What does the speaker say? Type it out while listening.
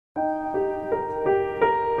My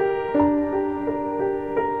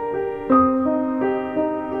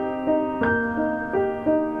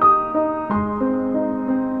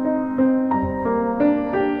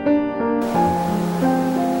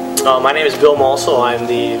name is Bill Mulso. I'm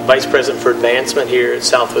the Vice President for Advancement here at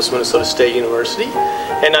Southwest Minnesota State University,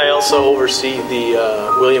 and I also oversee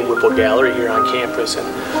the William Whipple Gallery here on campus.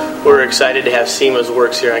 And we're excited to have Sima's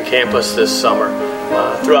works here on campus this summer.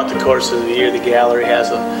 Throughout the course of the year, the gallery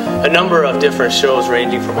has a number of different shows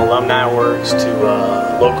ranging from alumni works to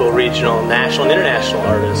local, regional, national, and international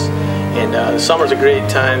artists. And the summer's a great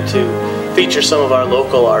time to feature some of our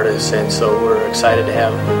local artists, and so we're excited to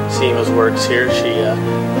have Sima's works here. She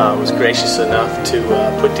was gracious enough to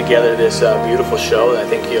put together this beautiful show. I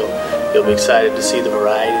think you'll be excited to see the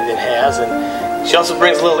variety that it has, and she also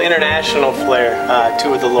brings a little international flair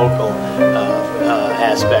to the local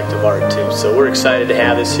aspect of art too. So we're excited to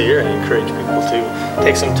have this here and encourage people to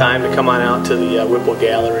take some time to come on out to the Whipple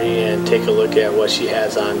Gallery and take a look at what she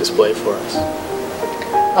has on display for us.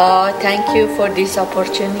 Thank you for this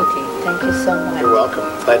opportunity. Thank you so much. You're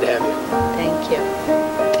welcome. Glad to have you. Thank you.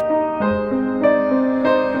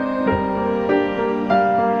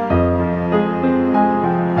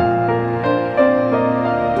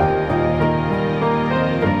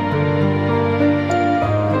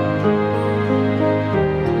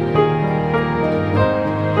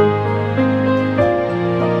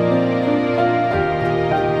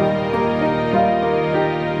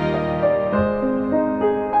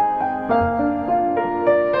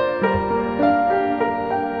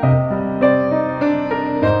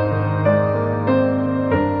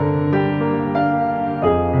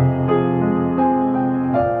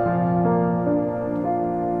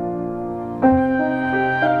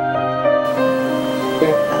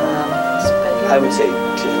 I would say to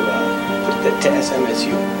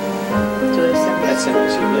SMSU. To SMSU?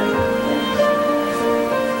 SMSU, yeah.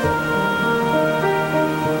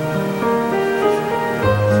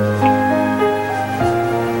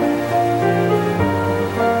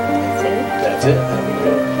 That's it? That'd be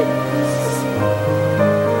good.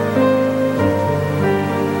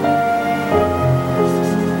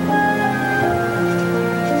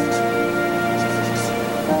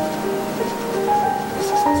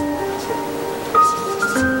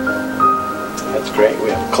 That's great. We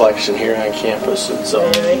have a collection here on campus, and so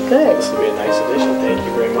very good. This will be a nice addition. Thank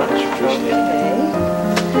you very much. Appreciate it.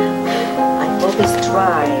 I hope it's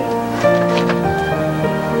dry.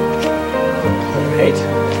 Great.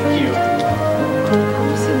 Thank you.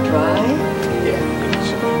 Is it dry? Yeah.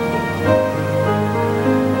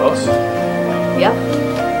 Close? Yep.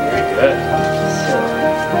 Very good.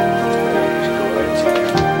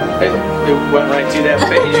 It went right to that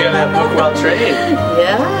page. You have that book well trained.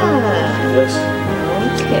 Yeah. Yes.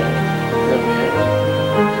 Okay.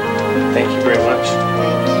 Thank you very much.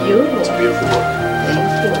 Thank you. It's a beautiful book.